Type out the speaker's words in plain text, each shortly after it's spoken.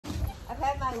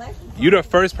my license. You the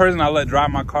first person I let drive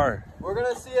my car. We're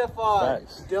gonna see if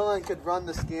Dylan could run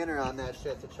the scanner on that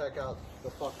shit to check out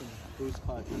the fucking boost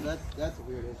clutch. That's a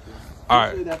weird issue. All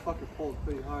Usually right. that fucker pulled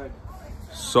pretty hard.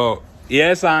 So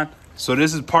yeah, it's on. So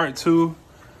this is part 2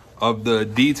 of the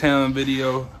detailing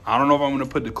video. I don't know if I'm gonna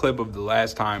put the clip of the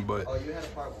last time, but Oh, you had a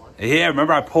part 1. yeah,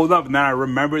 remember I pulled up and then I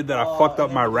remembered that I fucked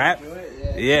up my wrap.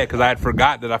 Yeah, because I had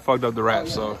forgot that I fucked up the wrap.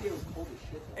 So,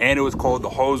 and it was cold. The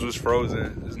hose was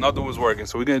frozen. Nothing was working.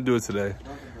 So we're gonna do it today.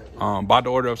 About to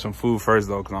order up some food first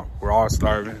though, because we're all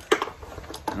starving.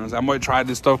 You know, I'm gonna try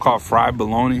this stuff called fried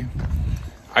bologna.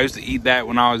 I used to eat that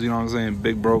when I was, you know what I'm saying,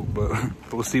 big broke, but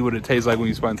we'll see what it tastes like when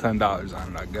you spend $10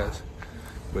 on it, I guess.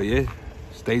 But yeah,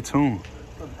 stay tuned.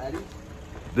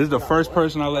 This is the first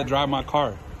person I let drive my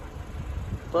car.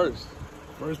 First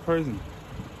person.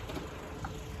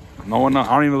 No one else.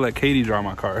 I don't even let Katie drive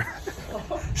my car.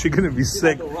 She gonna be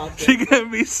sick. She gonna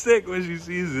be sick when she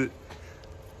sees it.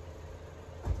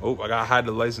 Oh, I gotta hide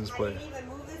the license plate. I didn't even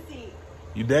move the seat.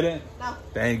 You didn't? No.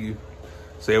 Thank you.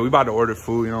 So yeah, we about to order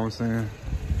food, you know what I'm saying?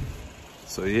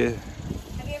 So yeah. Have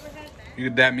you ever had that? You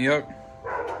could dap me up?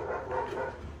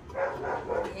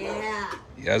 Yeah.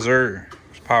 Yes, sir.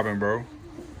 What's popping, bro?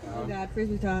 Oh God,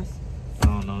 frisbee toss. I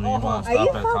don't know. You want to Are you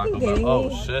stop at Taco fucking Bell? kidding Oh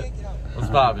me? shit! What's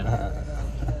poppin'?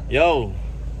 Yo,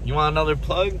 you want another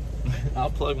plug? I'll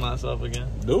plug myself again.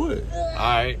 Do it. All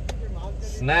right.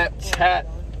 Snapchat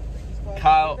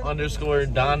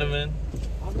Kyle_Donovan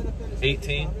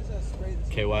 18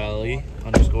 KYLE_DONOVAN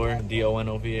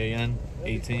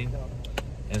 18.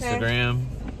 Instagram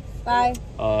Bye.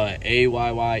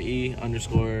 AYYE_KYLE_.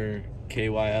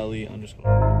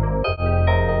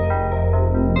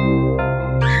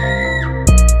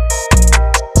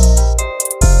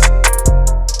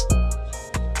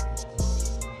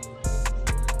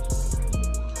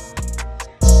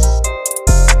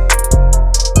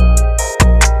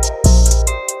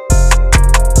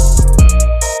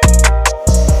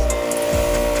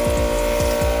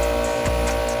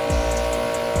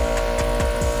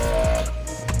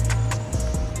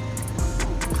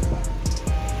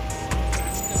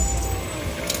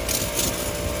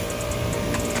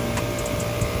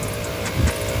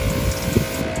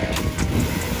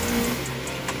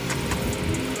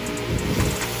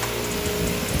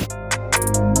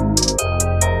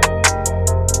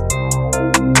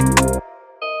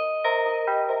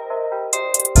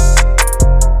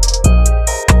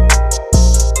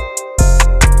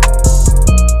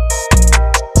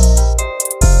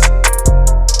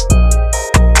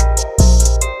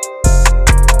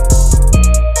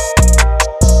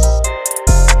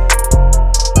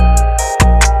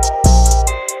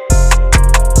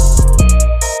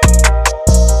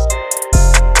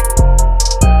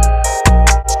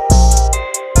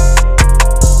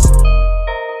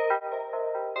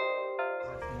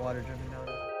 Water dripping down.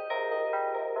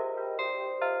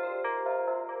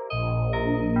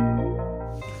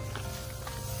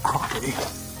 Okay.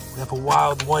 We have a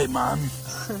wild white, man.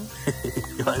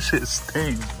 Yo, that shit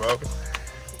stinks, bro.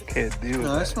 Can't deal with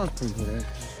No, that. that smells pretty good.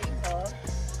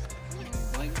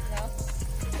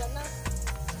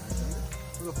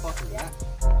 Who the fuck is that?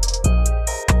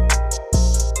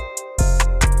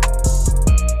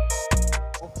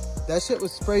 That shit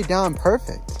was sprayed down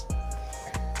perfect.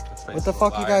 What the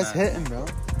fuck you guys hitting, bro?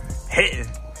 Hitting?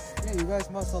 Yeah, you guys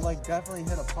must have like definitely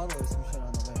hit a puddle or some shit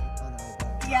on the way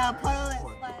back. Yeah, puddle and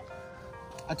splat.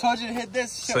 I told you to hit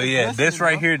this shit. So yeah, this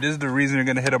right here, this is the reason you're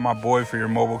gonna hit up my boy for your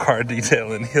mobile car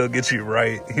detailing. He'll get you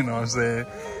right, you know what I'm saying?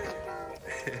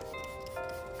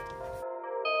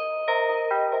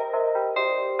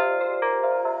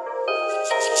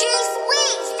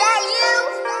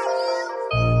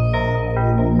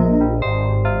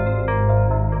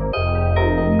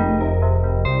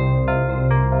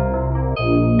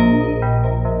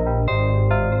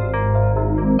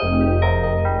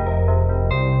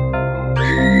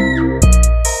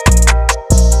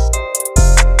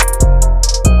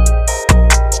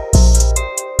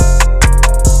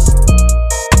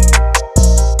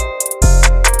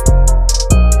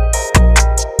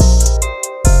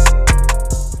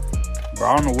 Bro,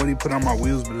 I don't know what he put on my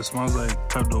wheels, but it smells like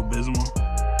Pepto-Bismol.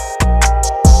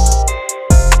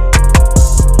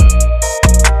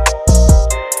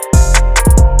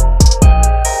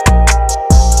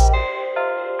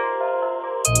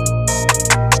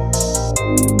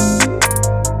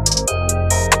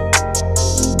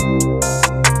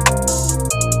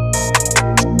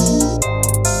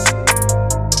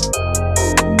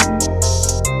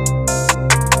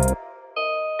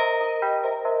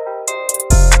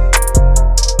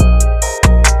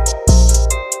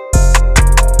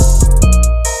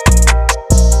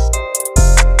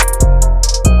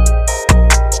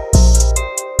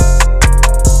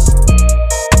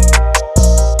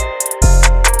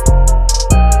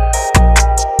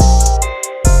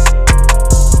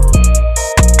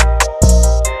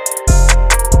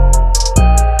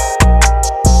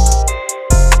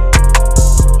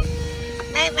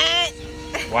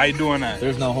 Why you doing that?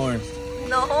 There's no horn.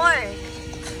 No horn.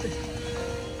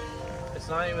 It's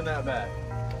not even that bad.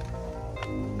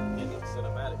 You need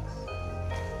cinematics.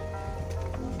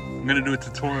 I'm gonna do a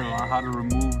tutorial on how to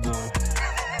remove the.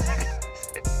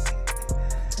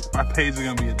 My page is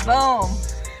gonna be a joke. Boom.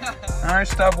 Alright,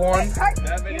 step one.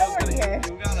 That video's gonna here.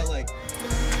 you gotta like.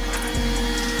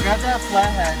 Grab that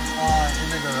flathead in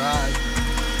the garage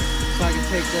so I can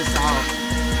take this out.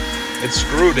 It's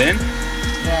screwed in.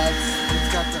 Yeah,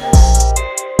 it's got the.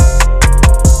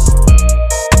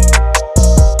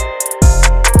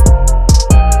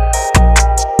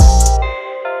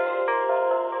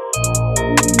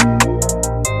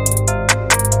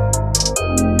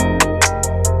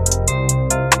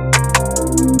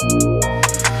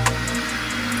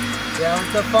 Yeah,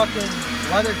 with the fucking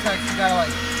weather text, you gotta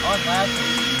like unlatch it.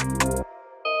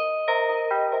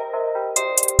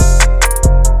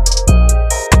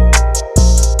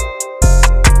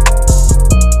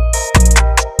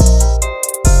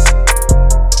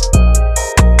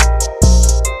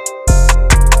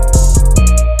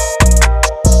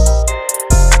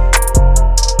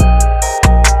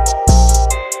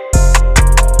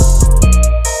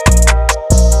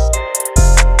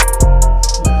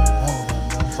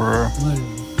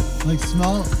 Like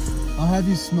smell, I'll have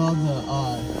you smell the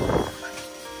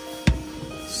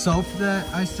soap that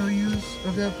I still use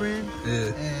of that brand.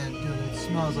 Yeah. And dude, it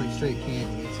smells like straight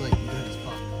candy. It's like good as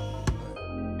fuck.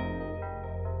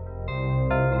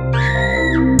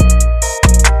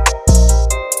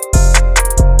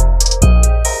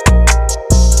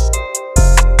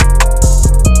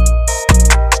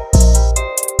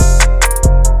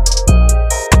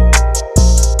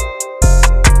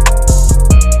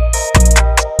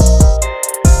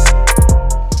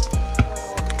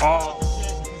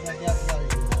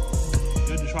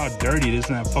 How dirty it is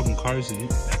in that fucking car seat.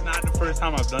 That's not the first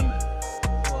time I've done that.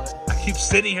 What? I keep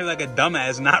sitting here like a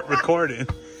dumbass not recording.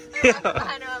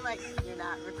 I know, I'm like, you're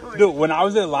not recording. Dude, when I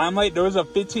was at Limelight, there was a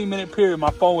 15-minute period my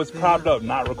phone was propped up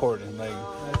not recording. Like,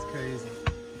 That's crazy.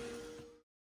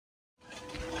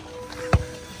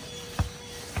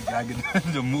 gotta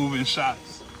get the moving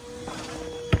shots.